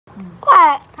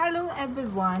What? Hello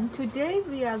everyone. Today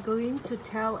we are going to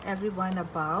tell everyone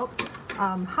about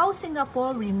how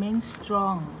Singapore remains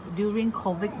strong during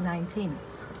COVID-19.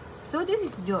 So this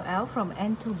is Joelle from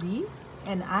N2B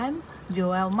and I'm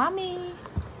Joelle Mommy.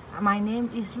 My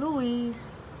name is Louise.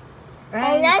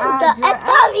 And I'm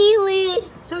the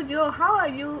So Joelle, how are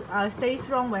you stay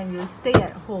strong when you stay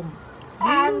at home? Do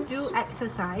you do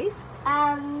exercise?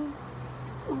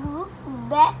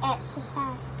 Bad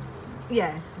exercise.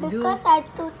 Yes. Because I'm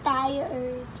too tired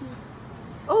already.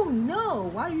 Oh no!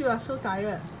 Why you are so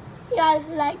tired? Yeah,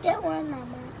 like that one,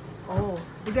 Mama. Oh,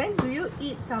 then do you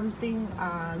eat something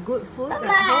good food Mama,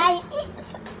 at home?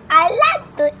 I like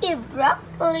to eat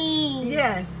broccoli.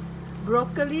 Yes,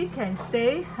 broccoli can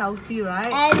stay healthy,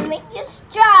 right? And make you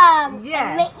strong. Yes.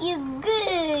 And make you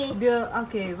good.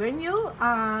 Okay, when you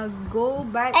go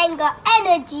back. And got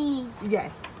energy.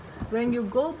 Yes, when you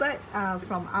go back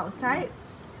from outside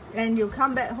and you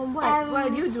come back home,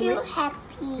 what do you do? Feel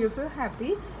happy. You feel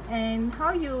happy. And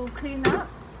how you clean up?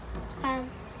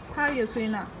 How you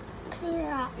clean up? Clean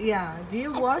up. Yeah. Do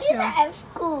you wash your at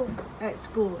school? At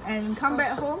school and come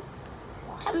back home?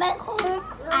 Come back home,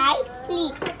 I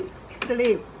sleep.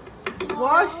 Sleep.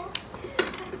 Wash.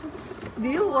 Do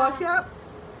you wash up?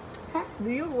 Huh? Do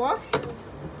you wash?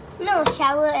 No,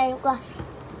 shower and wash.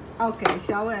 Okay,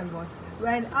 shower and wash.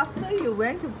 When after you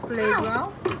went to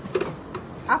playground,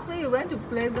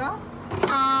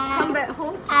 come back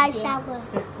home. I shower.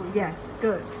 Yes,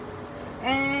 good.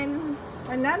 And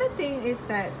another thing is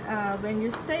that when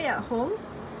you stay at home,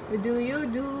 do you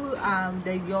do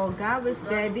the yoga with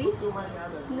Daddy?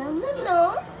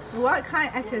 No. What kind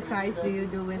of exercise do you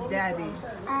do with Daddy?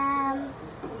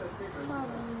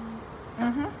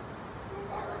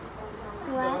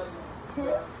 One,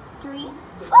 two, three,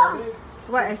 four.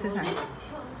 What exercise?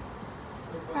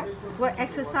 Huh? What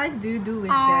exercise do you do with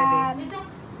Daddy?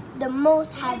 The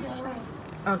most hardest one.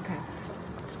 Okay.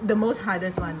 The most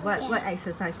hardest one. What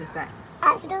exercise is that?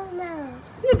 I don't know.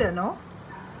 You don't know?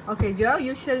 Okay, Joel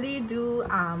usually do the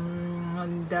Mama,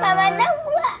 know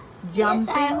what?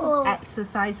 jumping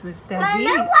exercise with Daddy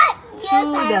Mama, what?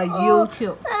 through the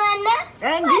YouTube. Mama,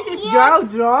 And this is Joel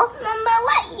draw. Mama,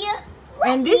 what year?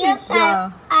 And this is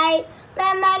Mama,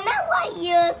 know what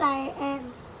years I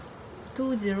am?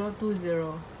 2020.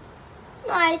 No,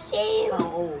 I see.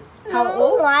 How No,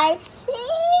 old? I see.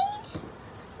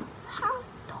 How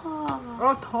tall?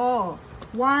 Oh, tall.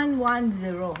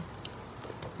 110.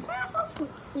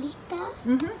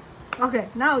 Little. Okay,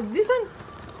 now this one,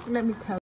 let me tell